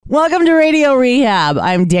Welcome to Radio Rehab.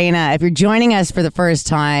 I'm Dayna. If you're joining us for the first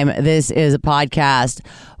time, this is a podcast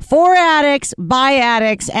for addicts, by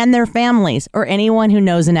addicts, and their families, or anyone who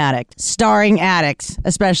knows an addict, starring addicts,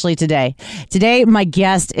 especially today. Today, my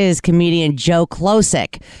guest is comedian Joe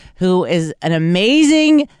Klocek, who is an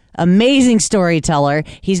amazing storyteller.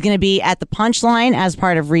 He's going to be at the Punchline as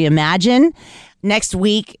part of Reimagine next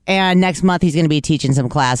week, and next month he's going to be teaching some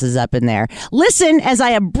classes up in there. Listen as I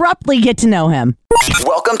abruptly get to know him.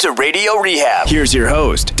 Welcome to Radio Rehab. Here's your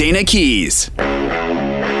host, Dayna Keys.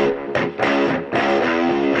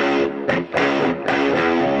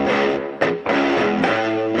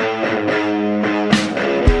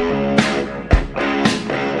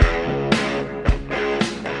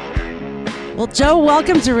 Well, Joe,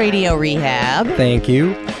 welcome to Radio Rehab. Thank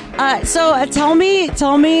you. So tell me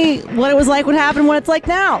what it was like, what happened, what it's like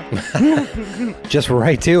now. Just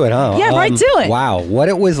right to it, huh? Yeah, right to it. Wow, what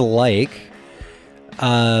it was like.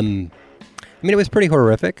 I mean, it was pretty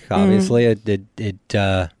horrific. Obviously,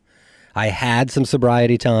 I had some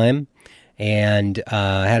sobriety time, and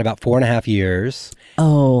I had about 4.5 years.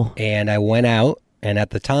 Oh. And I went out, and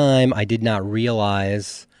at the time, I did not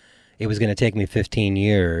realize it was going to take me 15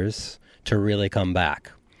 years to really come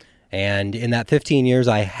back. And in that 15 years,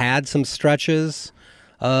 I had some stretches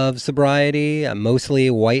of sobriety, mostly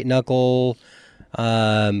white knuckle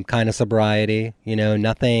kind of sobriety,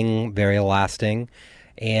 nothing very lasting.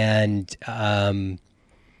 And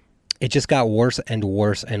it just got worse and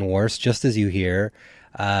worse and worse, just as you hear.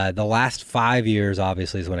 The last 5 years,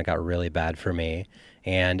 obviously, is when it got really bad for me.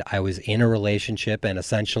 And I was in a relationship and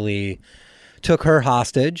essentially took her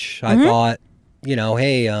hostage. I thought,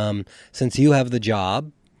 hey, since you have the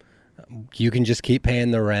job, you can just keep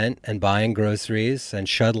paying the rent and buying groceries and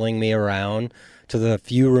shuttling me around to the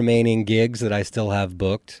few remaining gigs that I still have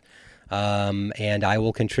booked. And I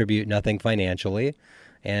will contribute nothing financially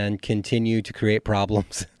and continue to create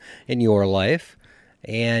problems in your life.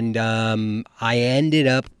 And I ended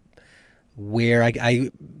up where I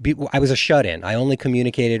was a shut-in. I only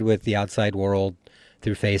communicated with the outside world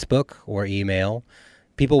through Facebook or email.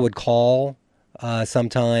 People would call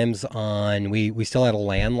sometimes on, we still had a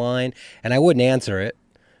landline, and I wouldn't answer it,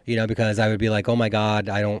 because I would be like, oh my God,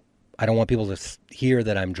 I don't want people to hear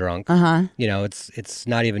that I'm drunk. It's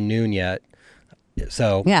not even noon yet.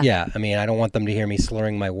 So yeah, I mean, I don't want them to hear me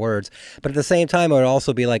slurring my words, but at the same time, I would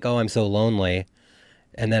also be like, oh, I'm so lonely.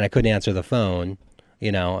 And then I couldn't answer the phone,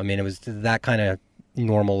 I mean, it was that kind of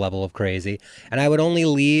normal level of crazy. And I would only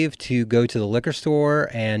leave to go to the liquor store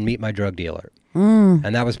and meet my drug dealer.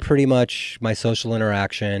 And that was pretty much my social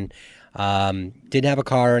interaction. Didn't have a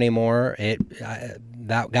car anymore.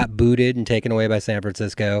 That got booted and taken away by San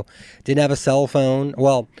Francisco. Didn't have a cell phone.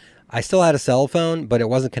 Well, I still had a cell phone, but it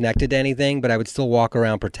wasn't connected to anything. But I would still walk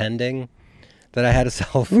around pretending that I had a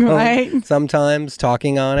cell phone, right? Sometimes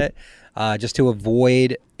talking on it, just to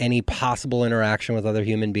avoid any possible interaction with other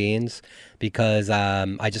human beings, because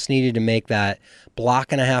I just needed to make that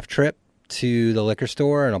 1.5-block trip to the liquor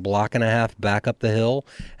store and 1.5 blocks back up the hill,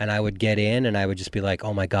 and I would get in and I would just be like,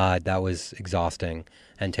 oh my God, that was exhausting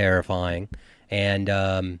and terrifying. And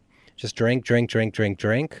just drink. And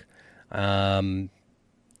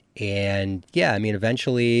yeah, I mean,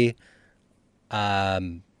 eventually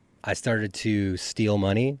I started to steal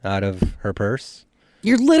money out of her purse.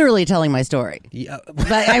 You're literally telling my story. Yeah.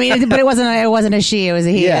 But I mean, but it wasn't a she, it was a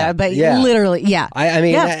he. Yeah, but yeah. Literally, yeah. I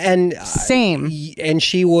mean, yeah. And same. And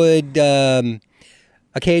she would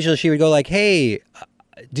occasionally she would go like, "Hey,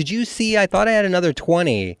 did you see? I thought I had another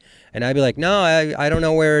 20." And I'd be like, "No, I don't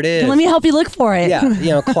know where it is. Let me help you look for it."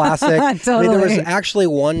 Yeah, classic. Totally. I mean, there was actually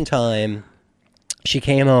one time she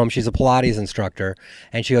came home. She's a Pilates instructor,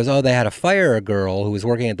 and she goes, "Oh, they had to fire a girl who was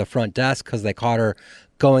working at the front desk because they caught her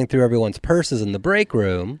going through everyone's purses in the break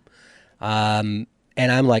room." And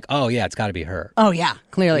I'm like, "Oh yeah, it's got to be her." Oh yeah,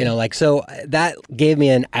 clearly. So that gave me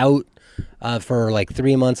an out for like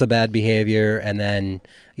 3 months of bad behavior, and then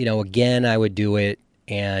again I would do it,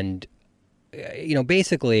 and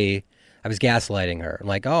basically I was gaslighting her. I'm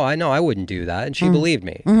like, "Oh, I know I wouldn't do that," and she believed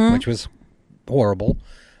me, which was horrible.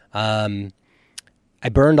 I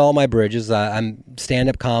burned all my bridges. I'm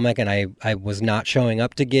stand-up comic, and I was not showing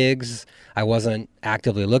up to gigs. I wasn't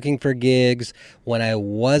actively looking for gigs. When I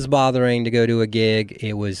was bothering to go to a gig,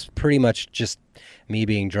 it was pretty much just me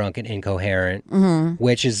being drunk and incoherent,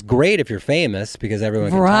 which is great if you're famous because everyone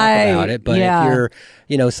can talk about it. But if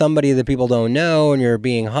you're, somebody that people don't know and you're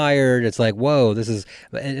being hired, it's like, whoa, this is...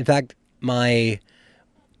 In fact,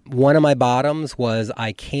 one of my bottoms was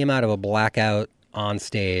I came out of a blackout on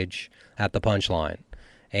stage at the Punchline.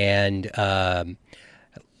 And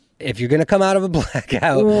if you're going to come out of a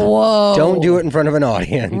blackout, Whoa. don't do it in front of an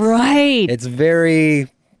audience. Right. It's very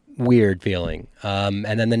weird feeling.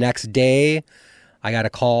 And then the next day, I got a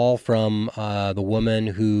call from the woman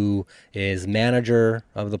who is manager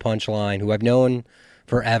of the Punchline, who I've known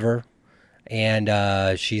forever.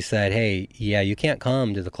 And she said, hey, yeah, you can't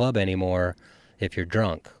come to the club anymore if you're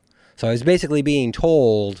drunk. So I was basically being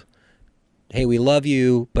told, hey, we love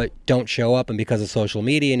you, but don't show up. And because of social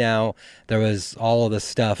media now, there was all of this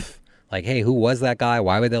stuff like, hey, who was that guy?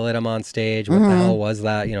 Why would they let him on stage? What the hell was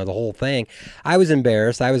that? You know, the whole thing. I was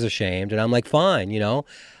embarrassed. I was ashamed. And I'm like, fine, you know.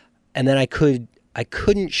 And then I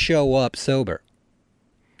couldn't show up sober.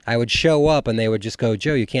 I would show up and they would just go,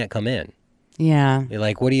 Joe, you can't come in. Yeah. You're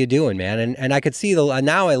like, what are you doing, man? And I could see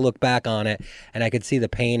now I look back on it and I could see the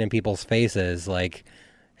pain in people's faces. Like,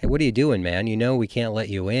 hey, what are you doing, man? You know we can't let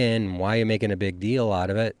you in. Why are you making a big deal out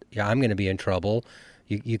of it? Yeah, I'm going to be in trouble.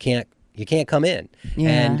 You can't come in. Yeah.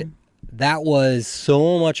 And that was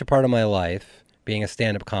so much a part of my life, being a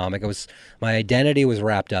stand-up comic. My identity was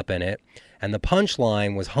wrapped up in it, and the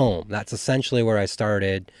Punchline was home. That's essentially where I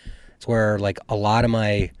started. It's where like a lot of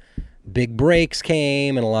my big breaks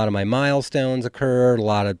came and a lot of my milestones occurred. A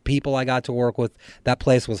lot of people I got to work with. That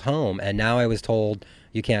place was home, and now I was told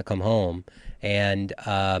you can't come home. And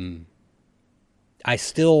I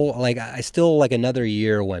still like another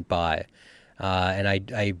year went by, and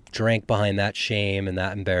I drank behind that shame and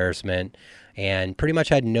that embarrassment, and pretty much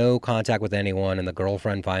had no contact with anyone. And the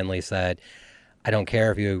girlfriend finally said, I don't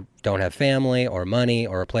care if you don't have family or money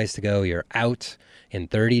or a place to go, you're out in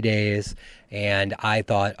 30 days. And I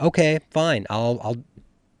thought, okay, fine,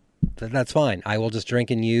 that's fine. I will just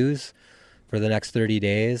drink and use for the next 30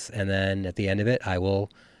 days, and then at the end of it, I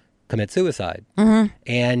will commit suicide. Mm-hmm.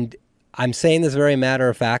 And I'm saying this very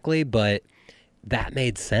matter-of-factly, but that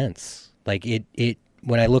made sense. Like it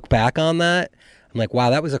when I look back on that, I'm like, wow,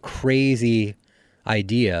 that was a crazy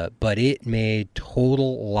idea, but it made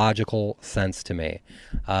total logical sense to me.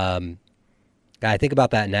 I think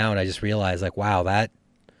about that now and I just realize like, wow,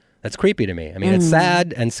 that's creepy to me. I mean, it's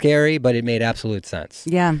sad and scary, but it made absolute sense.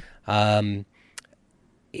 Yeah. And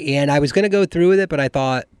I was going to go through with it, but I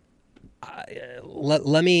thought,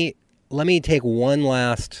 let me take one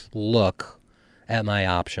last look at my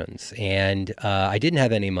options. And I didn't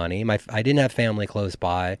have any money. I didn't have family close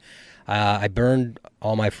by. I burned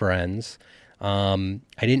all my friends. I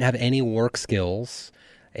didn't have any work skills.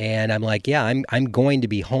 And I'm like, yeah, I'm going to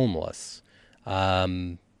be homeless.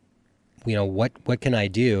 You know, what can I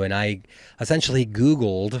do? And I essentially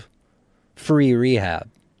Googled free rehab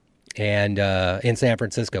and in San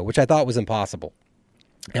Francisco, which I thought was impossible.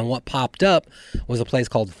 And what popped up was a place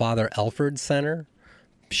called Father Elford Center.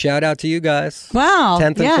 Shout out to you guys. Wow.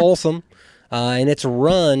 10th yeah. and Folsom. And it's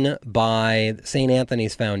run by St.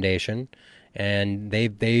 Anthony's Foundation. And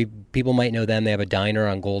they people might know them. They have a diner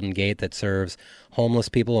on Golden Gate that serves homeless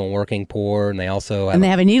people and working poor. And they also have they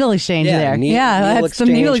have a needle exchange there. Needle that's some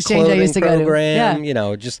needle exchange I used to go to. Yeah. You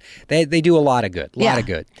know, just they do a lot of good. Lot of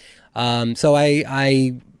good. So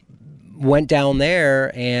I went down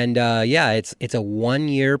there, and it's a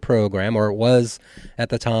 1-year program, or it was at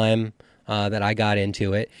the time that I got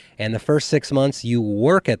into it. And the first 6 months, you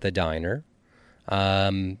work at the diner.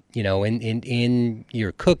 You know, in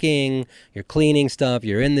you're cooking, you're cleaning stuff,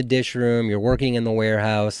 you're in the dish room, you're working in the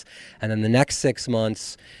warehouse, and then the next 6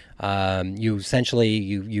 months, you essentially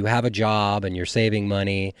you have a job and you're saving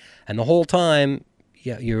money, and the whole time,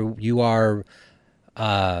 you're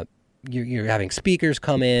having speakers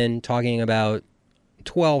come in talking about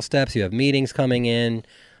 12 steps. You have meetings coming in,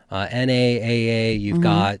 NA, AA. You've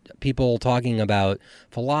got people talking about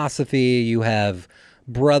philosophy. You have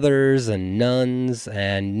brothers and nuns,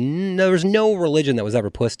 and there was no religion that was ever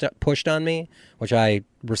pushed on me, which I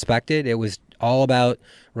respected. It was all about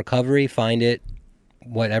recovery. Find it,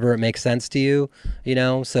 whatever it makes sense to you, you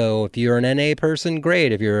know. So if you're an NA person,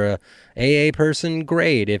 great. If you're a AA person,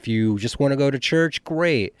 great. If you just want to go to church,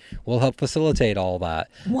 great. We'll help facilitate all that.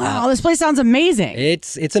 Wow, this place sounds amazing.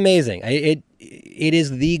 It's amazing. It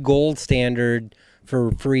is the gold standard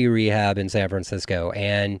for free rehab in San Francisco,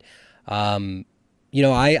 and you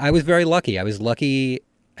know, I was very lucky. I was lucky,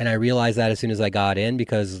 and I realized that as soon as I got in,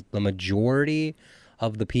 because the majority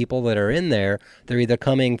of the people that are in there, they're either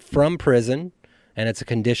coming from prison, and it's a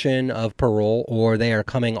condition of parole, or they are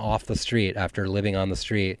coming off the street after living on the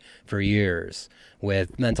street for years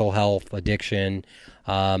with mental health, addiction.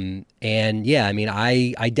 And yeah, I mean,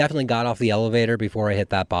 I definitely got off the elevator before I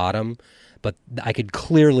hit that bottom, but I could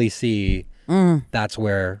clearly see that's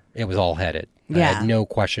where it was all headed. Yeah. I had no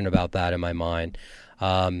question about that in my mind.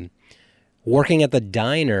 Working at the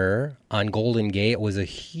diner on Golden Gate was a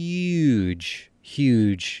huge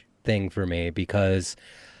thing for me because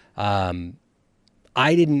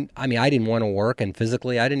I didn't want to work, and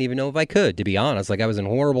physically I didn't even know if I could, to be honest. Like, I was in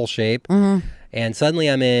horrible shape. And suddenly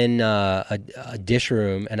I'm in a dish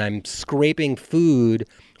room and I'm scraping food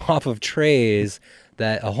off of trays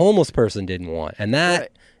that a homeless person didn't want. And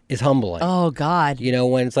that is humbling. Oh, God. You know,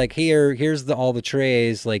 when it's like, here's all the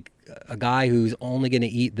trays, like a guy who's only going to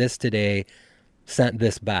eat this today sent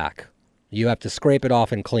this back. You have to scrape it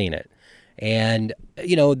off and clean it. And,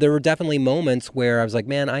 you know, there were definitely moments where I was like,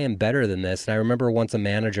 man, I am better than this. And I remember once a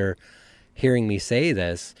manager hearing me say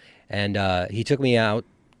this, and he took me out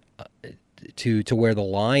to where the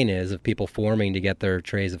line is of people forming to get their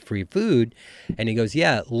trays of free food. And he goes,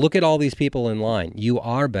 yeah, look at all these people in line. You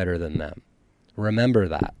are better than them. Remember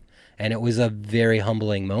that. And it was a very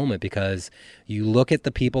humbling moment because you look at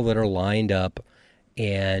the people that are lined up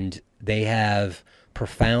and they have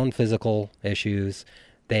profound physical issues.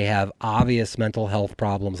 They have obvious mental health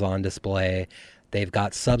problems on display. They've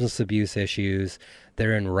got substance abuse issues.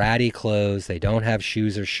 They're in ratty clothes. They don't have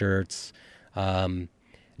shoes or shirts.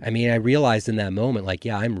 I mean, I realized in that moment, like,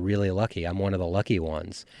 yeah, I'm really lucky. I'm one of the lucky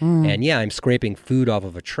ones. And yeah, I'm scraping food off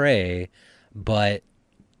of a tray, but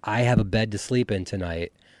I have a bed to sleep in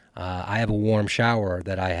tonight. I have a warm shower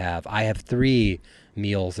that I have. I have 3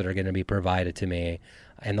 meals that are going to be provided to me.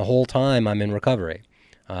 And the whole time I'm in recovery.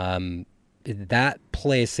 That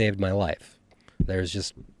place saved my life. There's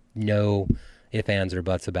just no ifs, ands, or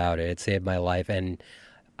buts about it. It saved my life. And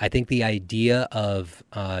I think the idea of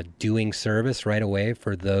doing service right away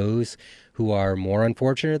for those who are more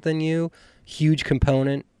unfortunate than you, huge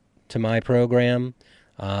component to my program.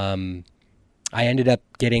 I ended up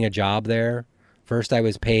getting a job there. First, I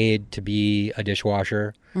was paid to be a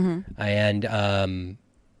dishwasher. And,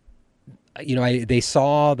 you know, they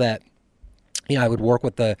saw that, you know, I would work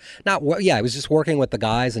with I was just working with the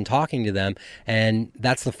guys and talking to them. And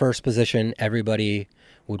that's the first position everybody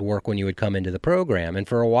would work when you would come into the program. And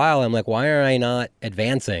for a while, I'm like, why are I not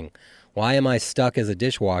advancing? Why am I stuck as a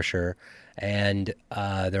dishwasher? And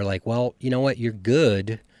they're like, well, you know what? You're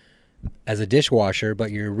good as a dishwasher,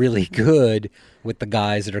 but you're really good with the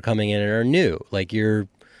guys that are coming in and are new. Like, you're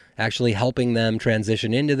actually helping them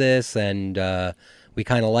transition into this, and we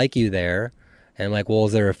kind of like you there. And I'm like, well,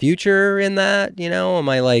 is there a future in that? You know, am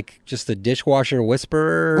I like just a dishwasher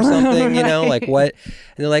whisperer or something? You know, like what? And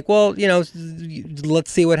they're like, well, you know, let's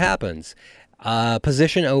see what happens.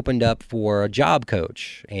 Position opened up for a job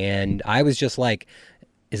coach. And I was just like,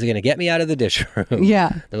 is it going to get me out of the dish room?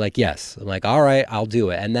 Yeah. They're like, yes. I'm like, all right, I'll do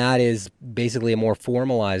it. And that is basically a more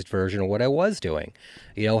formalized version of what I was doing,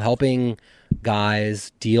 you know, helping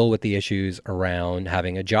guys deal with the issues around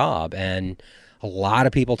having a job. And a lot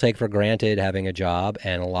of people take for granted having a job,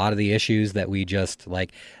 and a lot of the issues that we just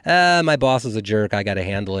like, my boss is a jerk, I got to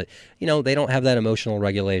handle it. You know, they don't have that emotional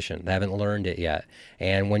regulation. They haven't learned it yet.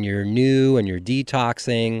 And when you're new and you're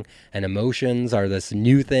detoxing and emotions are this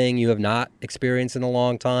new thing you have not experienced in a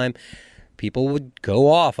long time, people would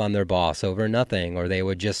go off on their boss over nothing, or they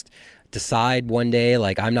would just decide one day,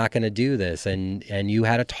 like, I'm not going to do this. And you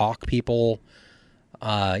had to talk people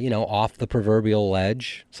you know, off the proverbial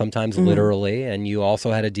ledge, sometimes literally. And you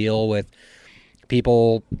also had to deal with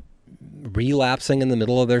people relapsing in the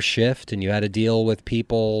middle of their shift, and you had to deal with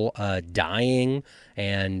people dying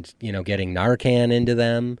and, you know, getting Narcan into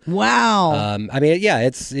them. Wow. I mean, yeah,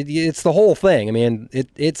 it's the whole thing. I mean,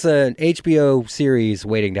 it's an HBO series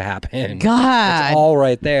waiting to happen. God. It's all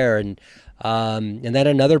right there. And then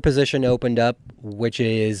another position opened up, which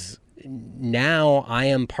is, now I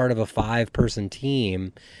am part of a 5-person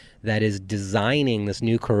team that is designing this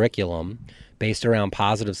new curriculum based around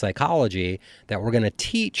positive psychology that we're going to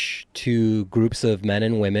teach to groups of men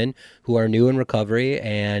and women who are new in recovery.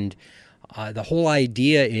 And the whole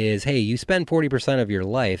idea is, hey, you spend 40% of your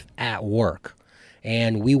life at work,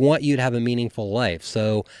 and we want you to have a meaningful life.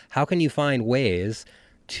 So how can you find ways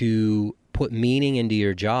to put meaning into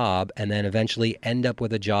your job and then eventually end up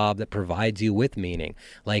with a job that provides you with meaning?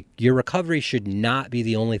 Like, your recovery should not be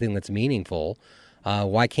the only thing that's meaningful.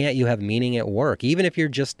 Why can't you have meaning at work? Even if you're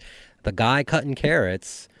just the guy cutting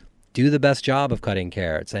carrots, do the best job of cutting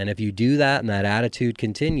carrots. And if you do that and that attitude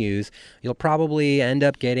continues, you'll probably end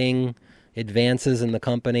up getting advances in the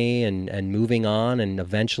company and moving on, and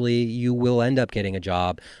eventually you will end up getting a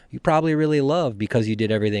job you probably really love because you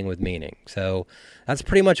did everything with meaning. So that's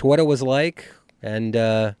pretty much what it was like. And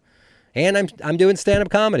I'm doing stand-up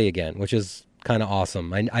comedy again, which is kind of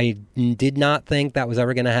awesome. I did not think that was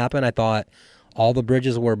ever going to happen. I thought all the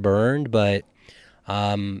bridges were burned, but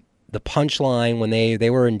the punchline, when they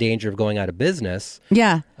were in danger of going out of business,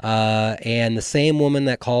 and the same woman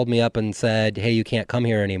that called me up and said, hey, you can't come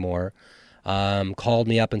here anymore, called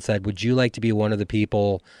me up and said, would you like to be one of the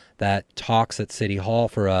people that talks at City Hall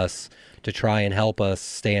for us to try and help us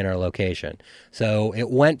stay in our location? So it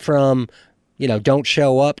went from, don't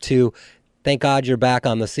show up to, thank God you're back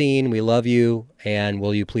on the scene. We love you. And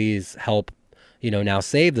will you please help, now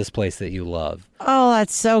save this place that you love? Oh,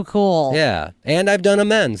 that's so cool. Yeah. And I've done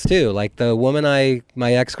amends too. Like the woman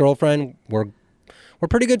my ex-girlfriend, we're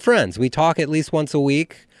pretty good friends. We talk at least once a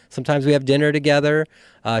week. Sometimes we have dinner together.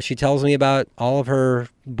 She tells me about all of her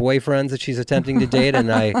boyfriends that she's attempting to date.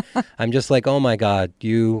 And I'm just like, oh my God,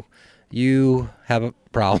 you have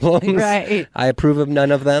problems. Right. I approve of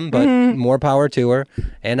none of them, but more power to her.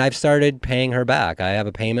 And I've started paying her back. I have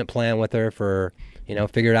a payment plan with her for,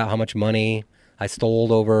 figured out how much money I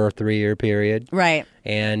stole over a 3-year period. Right.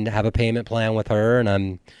 And have a payment plan with her. And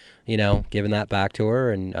I'm, giving that back to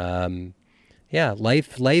her. And,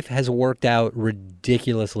 life has worked out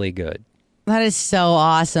ridiculously good. That is so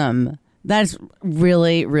awesome. That's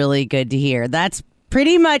really, really good to hear. That's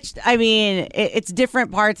pretty much, it's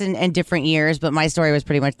different parts and different years, but my story was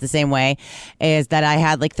pretty much the same way, is that I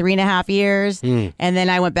had like 3.5 years, and then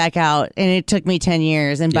I went back out, and it took me 10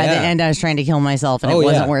 years, and by the end I was trying to kill myself, and it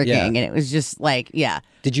wasn't working, and it was just like,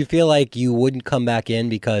 Did you feel like you wouldn't come back in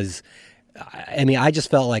because... I just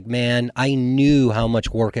felt like, man, I knew how much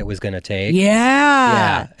work it was going to take.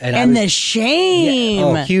 Yeah. And the shame.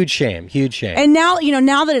 Yeah. Oh, huge shame. And now,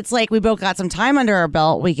 now that it's like we both got some time under our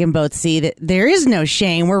belt, we can both see that there is no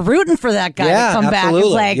shame. We're rooting for that guy to come back. It's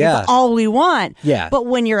like, it's all we want. Yeah. But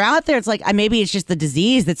when you're out there, it's like, maybe it's just the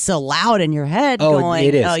disease that's so loud in your head going,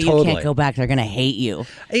 it is, you totally. Can't go back. They're going to hate you.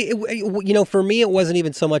 For me, it wasn't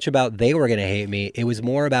even so much about they were going to hate me. It was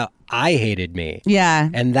more about I hated me. Yeah.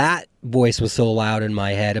 And that voice was so loud in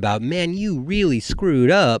my head about, man, you really screwed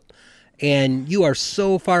up and you are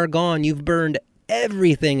so far gone. You've burned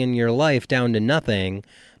everything in your life down to nothing.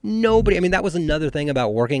 Nobody, that was another thing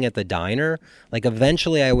about working at the diner. Like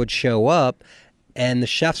eventually I would show up and the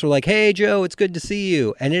chefs were like, hey, Joe, it's good to see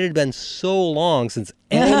you. And it had been so long since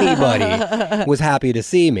anybody was happy to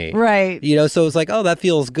see me. Right. So it's like, oh, that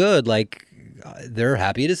feels good. Like, they're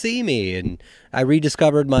happy to see me. And I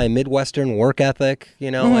rediscovered my Midwestern work ethic,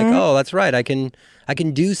 like, oh, that's right. I can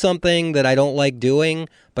do something that I don't like doing,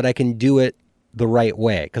 but I can do it the right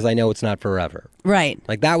way because I know it's not forever. Right.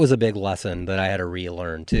 Like that was a big lesson that I had to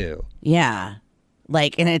relearn too. Yeah.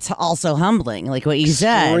 And it's also humbling, like what you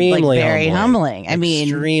said. Extremely very humbling.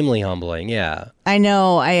 Extremely humbling, yeah. I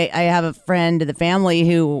know I have a friend in the family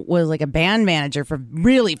who was like a band manager for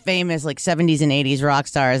really famous 70s and 80s rock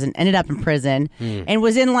stars and ended up in prison and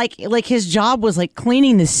was in like his job was like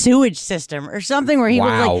cleaning the sewage system or something where he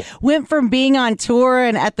went from being on tour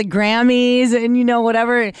and at the Grammys and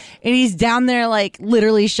whatever, and he's down there like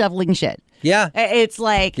literally shoveling shit. Yeah. It's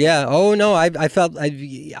like... Yeah. Oh, no. I felt...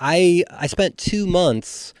 I spent 2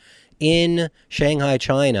 months in Shanghai,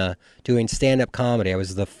 China, doing stand-up comedy. I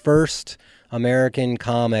was the first American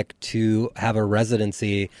comic to have a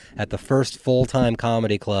residency at the first full-time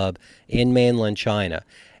comedy club in mainland China.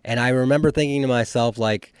 And I remember thinking to myself,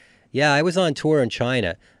 like, yeah, I was on tour in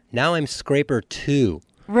China. Now I'm Scraper 2.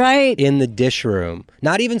 Right. In the dish room.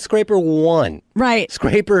 Not even Scraper 1. Right.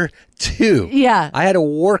 Scraper 2. Yeah. I had to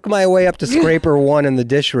work my way up to Scraper 1 in the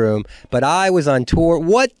dish room, but I was on tour.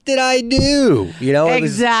 What did I do?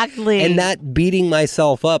 Exactly. And that beating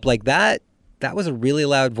myself up like that was a really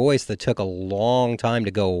loud voice that took a long time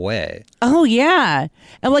to go away. Oh, yeah.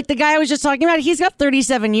 And like the guy I was just talking about, he's got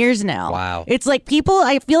 37 years now. Wow. It's like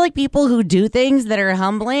I feel like people who do things that are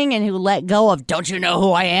humbling and who let go of, don't you know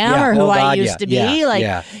who I am or who I used to be?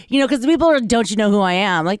 Because the people who are, don't you know who I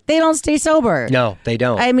am? Like, they don't stay sober. No, they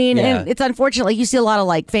don't. And it's unfortunate. Like, you see a lot of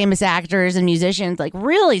like famous actors and musicians like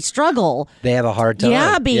really struggle. They have a hard time.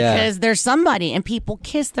 Yeah, because they're somebody and people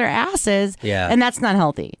kiss their asses. Yeah. And that's not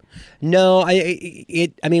healthy. No,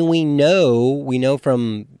 we know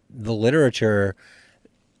from the literature,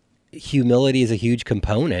 humility is a huge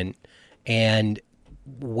component, and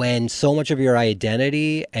when so much of your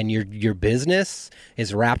identity and your business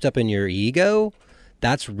is wrapped up in your ego,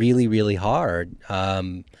 that's really, really hard.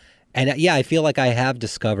 I feel like I have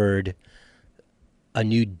discovered a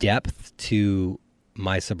new depth to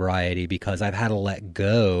my sobriety because I've had to let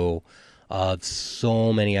go of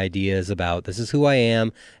so many ideas about this is who I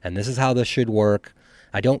am and this is how this should work.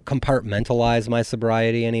 I don't compartmentalize my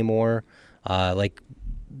sobriety anymore. Like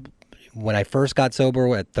when I first got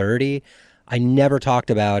sober at 30, I never talked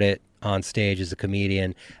about it on stage as a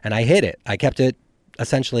comedian, and I hid it. I kept it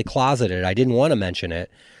essentially closeted. I didn't want to mention it,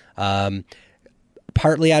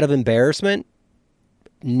 partly out of embarrassment.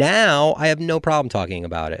 Now I have no problem talking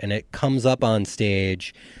about it, and it comes up on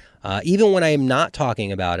stage Even when I am not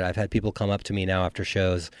talking about it, I've had people come up to me now after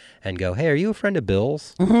shows and go, "Hey, are you a friend of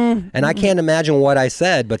Bill's?" Mm-hmm. And I can't imagine what I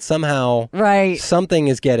said, but somehow something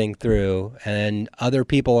is getting through, and other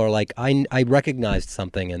people are like, I recognized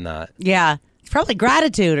something in that. Yeah. It's probably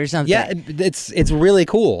gratitude or something. Yeah, it's really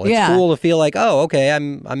cool. It's cool to feel like, oh, okay,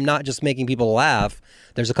 I'm not just making people laugh.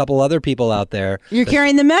 There's a couple other people out there. You're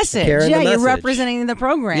carrying the message. You're representing the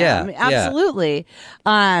program. Yeah, absolutely.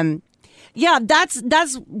 Yeah,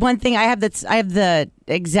 that's one thing. I have the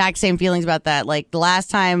exact same feelings about that. Like the last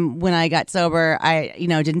time when I got sober, I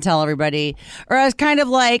didn't tell everybody, or I was kind of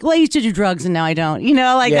like, well, I used to do drugs and now I don't.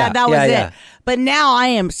 That was it. But now I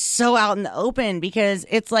am so out in the open because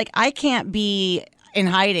it's like I can't be in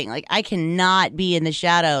hiding. Like I cannot be in the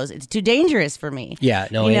shadows. It's too dangerous for me. Yeah,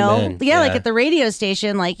 no, amen. Yeah, like at the radio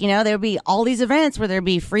station, like, there would be all these events where there'd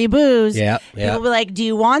be free booze. Yeah. People would be like, do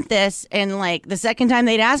you want this? And like the second time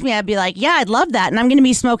they'd ask me, I'd be like, yeah, I'd love that. And I'm going to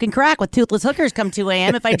be smoking crack with toothless hookers come 2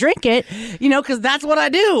 a.m. if I drink it, because that's what I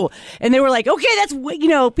do. And they were like, okay, that's,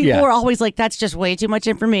 people were always like, that's just way too much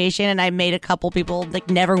information. And I made a couple people like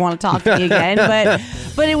never want to talk to me again.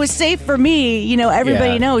 But it was safe for me.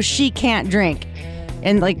 Everybody knows she can't drink.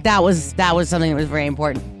 And like that was something that was very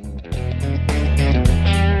important.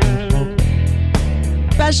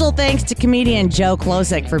 Special thanks to comedian Joe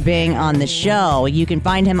Klocek for being on the show. You can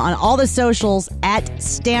find him on all the socials at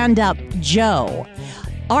Stand Up Joe.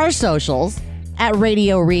 Our socials at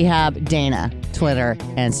Radio Rehab Dayna, Twitter,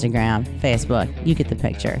 Instagram, Facebook. You get the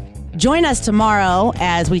picture. Join us tomorrow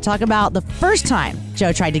as we talk about the first time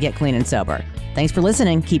Joe tried to get clean and sober. Thanks for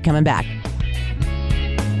listening. Keep coming back.